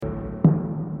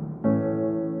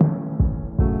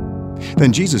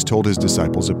Then Jesus told his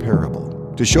disciples a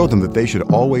parable to show them that they should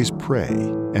always pray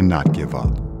and not give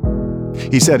up.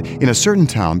 He said, "In a certain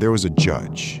town there was a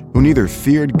judge who neither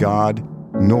feared God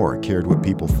nor cared what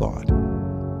people thought.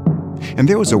 And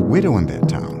there was a widow in that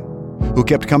town who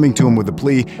kept coming to him with the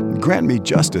plea, 'Grant me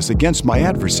justice against my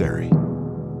adversary.'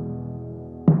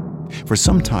 For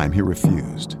some time he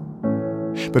refused.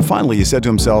 But finally he said to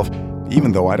himself,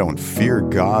 'Even though I don't fear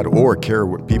God or care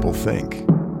what people think,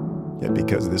 yet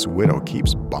because this widow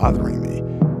keeps bothering me,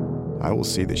 I will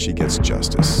see that she gets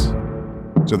justice,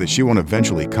 so that she won't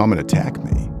eventually come and attack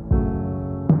me.'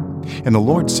 And the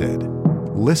Lord said,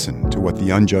 'Listen to what the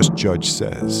unjust judge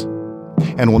says.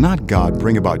 And will not God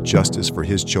bring about justice for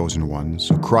his chosen ones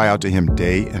who cry out to him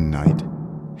day and night?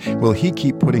 Will he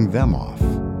keep putting them off?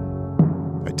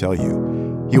 I tell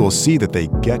you, he will see that they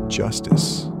get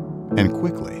justice, and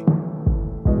quickly.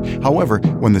 However,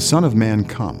 when the Son of Man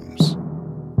comes,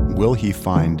 will he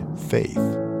find faith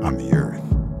on the earth?"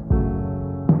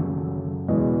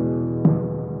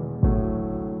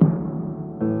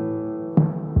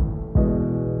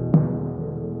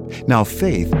 Now,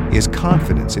 faith is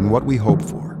confidence in what we hope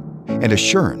for and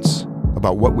assurance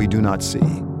about what we do not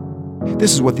see.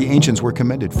 This is what the ancients were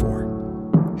commended for.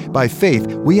 By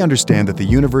faith, we understand that the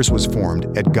universe was formed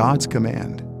at God's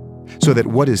command, so that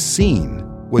what is seen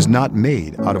was not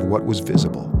made out of what was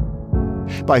visible.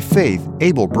 By faith,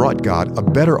 Abel brought God a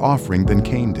better offering than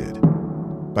Cain did.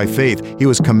 By faith, he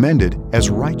was commended as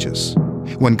righteous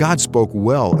when God spoke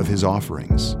well of his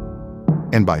offerings.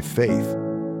 And by faith,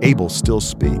 Abel still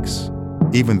speaks,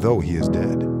 even though he is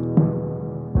dead.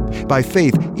 By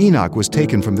faith, Enoch was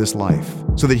taken from this life,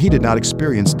 so that he did not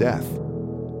experience death.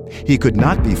 He could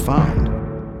not be found,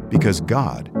 because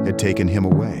God had taken him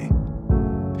away.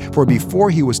 For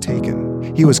before he was taken,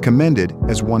 he was commended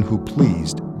as one who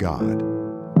pleased God.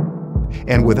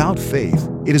 And without faith,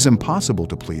 it is impossible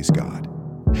to please God,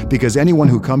 because anyone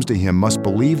who comes to him must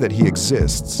believe that he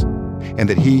exists, and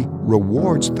that he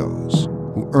rewards those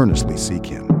who earnestly seek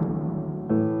him.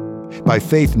 By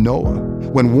faith, Noah,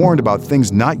 when warned about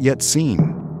things not yet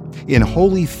seen, in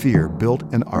holy fear built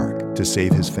an ark to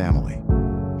save his family.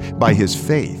 By his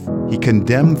faith, he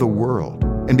condemned the world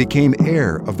and became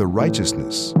heir of the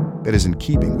righteousness that is in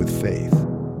keeping with faith.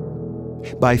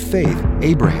 By faith,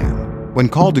 Abraham, when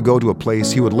called to go to a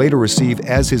place he would later receive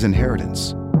as his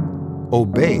inheritance,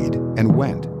 obeyed and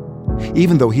went,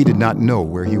 even though he did not know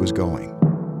where he was going.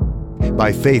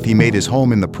 By faith, he made his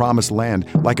home in the promised land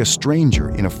like a stranger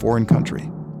in a foreign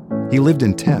country. He lived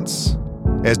in tents,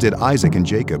 as did Isaac and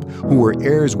Jacob, who were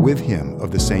heirs with him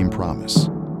of the same promise.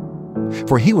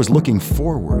 For he was looking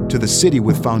forward to the city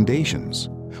with foundations,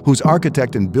 whose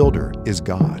architect and builder is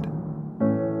God.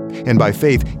 And by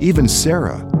faith, even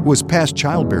Sarah, who was past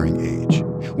childbearing age,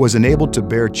 was enabled to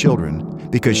bear children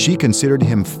because she considered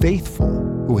him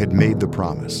faithful who had made the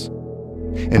promise.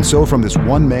 And so from this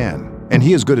one man, and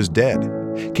he as good as dead,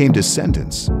 came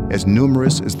descendants as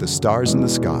numerous as the stars in the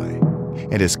sky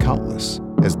and as countless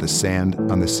as the sand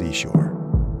on the seashore.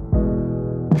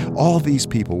 All these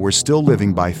people were still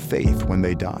living by faith when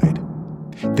they died.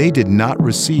 They did not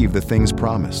receive the things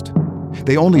promised.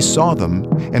 They only saw them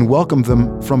and welcomed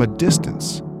them from a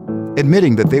distance,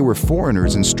 admitting that they were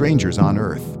foreigners and strangers on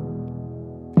earth.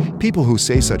 People who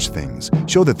say such things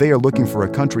show that they are looking for a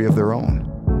country of their own.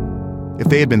 If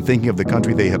they had been thinking of the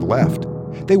country they had left,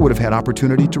 they would have had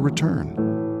opportunity to return.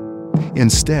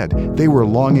 Instead, they were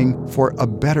longing for a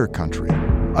better country,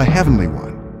 a heavenly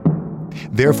one.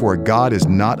 Therefore, God is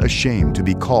not ashamed to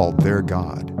be called their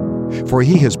God, for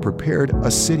he has prepared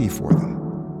a city for them.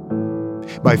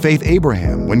 By faith,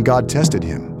 Abraham, when God tested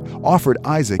him, offered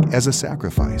Isaac as a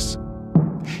sacrifice.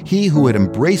 He who had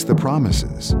embraced the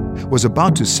promises was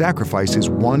about to sacrifice his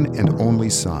one and only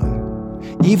son,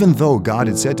 even though God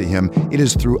had said to him, "It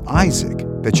is through Isaac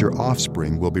that your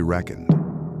offspring will be reckoned."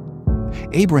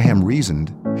 Abraham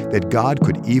reasoned that God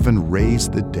could even raise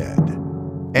the dead.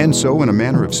 And so, in a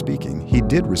manner of speaking, he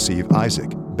did receive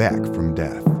Isaac back from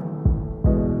death.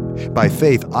 By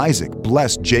faith, Isaac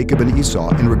blessed Jacob and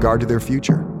Esau in regard to their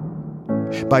future.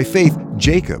 By faith,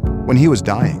 Jacob, when he was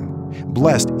dying,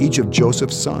 blessed each of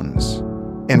Joseph's sons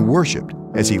and worshipped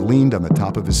as he leaned on the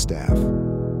top of his staff.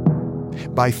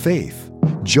 By faith,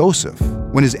 Joseph,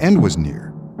 when his end was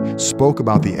near, spoke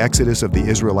about the exodus of the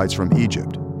Israelites from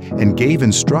Egypt and gave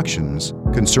instructions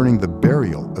concerning the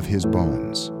burial of his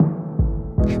bones.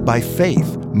 By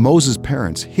faith, Moses'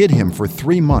 parents hid him for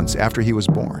 3 months after he was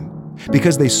born,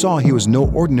 because they saw he was no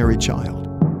ordinary child,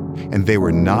 and they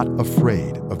were not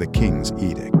afraid of the king's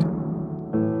edict.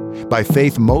 By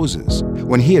faith, Moses,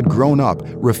 when he had grown up,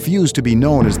 refused to be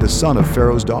known as the son of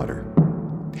Pharaoh's daughter.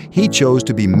 He chose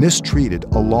to be mistreated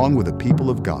along with the people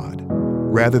of God,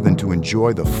 rather than to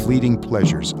enjoy the fleeting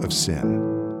pleasures of sin.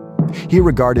 He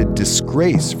regarded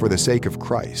disgrace for the sake of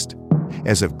Christ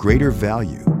as of greater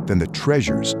value than the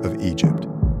treasures of Egypt,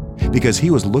 because he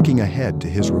was looking ahead to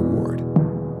his reward.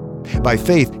 By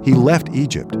faith, he left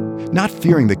Egypt, not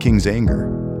fearing the king's anger.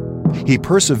 He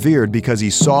persevered because he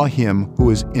saw him who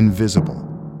is invisible.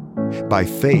 By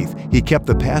faith, he kept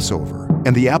the Passover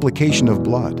and the application of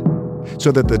blood,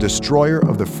 so that the destroyer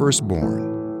of the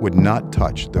firstborn would not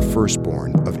touch the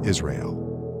firstborn of Israel.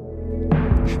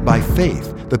 By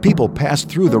faith, the people passed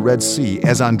through the Red Sea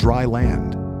as on dry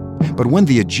land. But when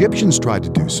the Egyptians tried to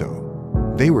do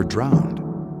so, they were drowned.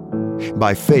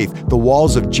 By faith, the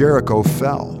walls of Jericho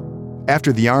fell,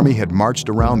 after the army had marched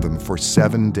around them for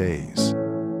 7 days.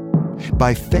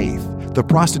 By faith, the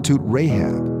prostitute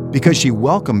Rahab, because she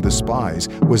welcomed the spies,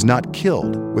 was not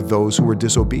killed with those who were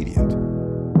disobedient.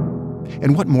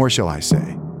 And what more shall I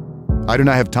say? I do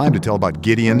not have time to tell about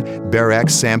Gideon, Barak,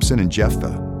 Samson, and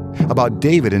Jephthah, about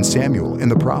David and Samuel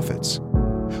and the prophets,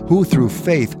 who through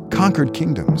faith conquered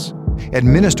kingdoms,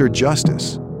 administered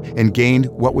justice, and gained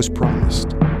what was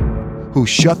promised, who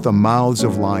shut the mouths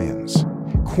of lions,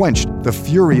 quenched the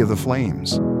fury of the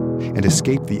flames, and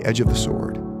escaped the edge of the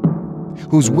sword,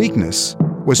 whose weakness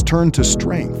was turned to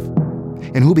strength,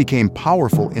 and who became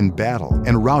powerful in battle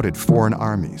and routed foreign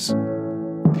armies.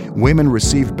 Women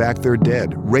received back their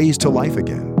dead, raised to life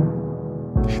again.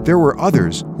 There were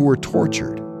others who were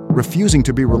tortured, refusing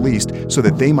to be released so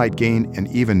that they might gain an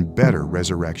even better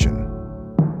resurrection.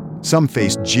 Some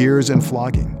faced jeers and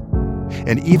flogging,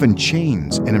 and even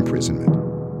chains and imprisonment.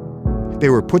 They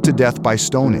were put to death by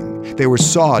stoning. They were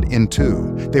sawed in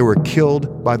two. They were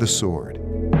killed by the sword.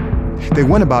 They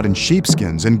went about in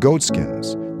sheepskins and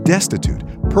goatskins, destitute,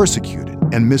 persecuted,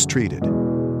 and mistreated.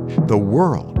 The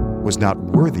world was not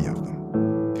worthy of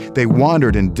them. They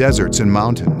wandered in deserts and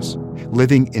mountains,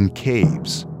 living in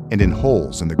caves and in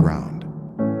holes in the ground.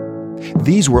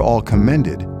 These were all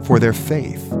commended for their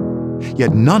faith,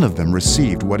 yet none of them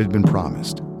received what had been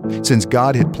promised, since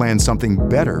God had planned something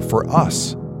better for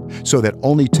us, so that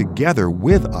only together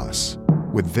with us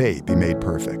would they be made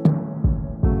perfect.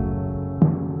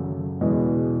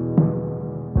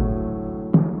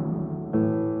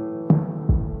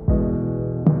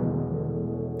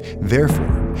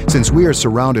 Therefore, since we are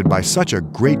surrounded by such a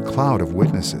great cloud of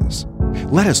witnesses,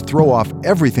 let us throw off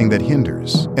everything that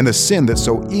hinders and the sin that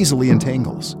so easily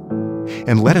entangles,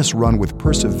 and let us run with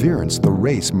perseverance the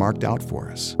race marked out for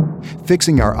us,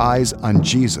 fixing our eyes on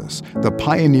Jesus, the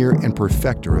pioneer and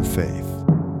perfecter of faith.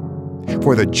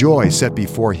 For the joy set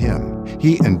before him,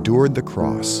 he endured the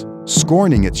cross,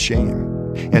 scorning its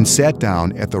shame, and sat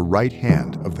down at the right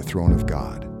hand of the throne of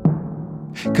God.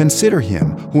 Consider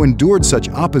him who endured such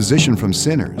opposition from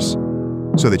sinners,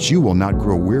 so that you will not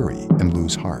grow weary and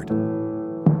lose heart.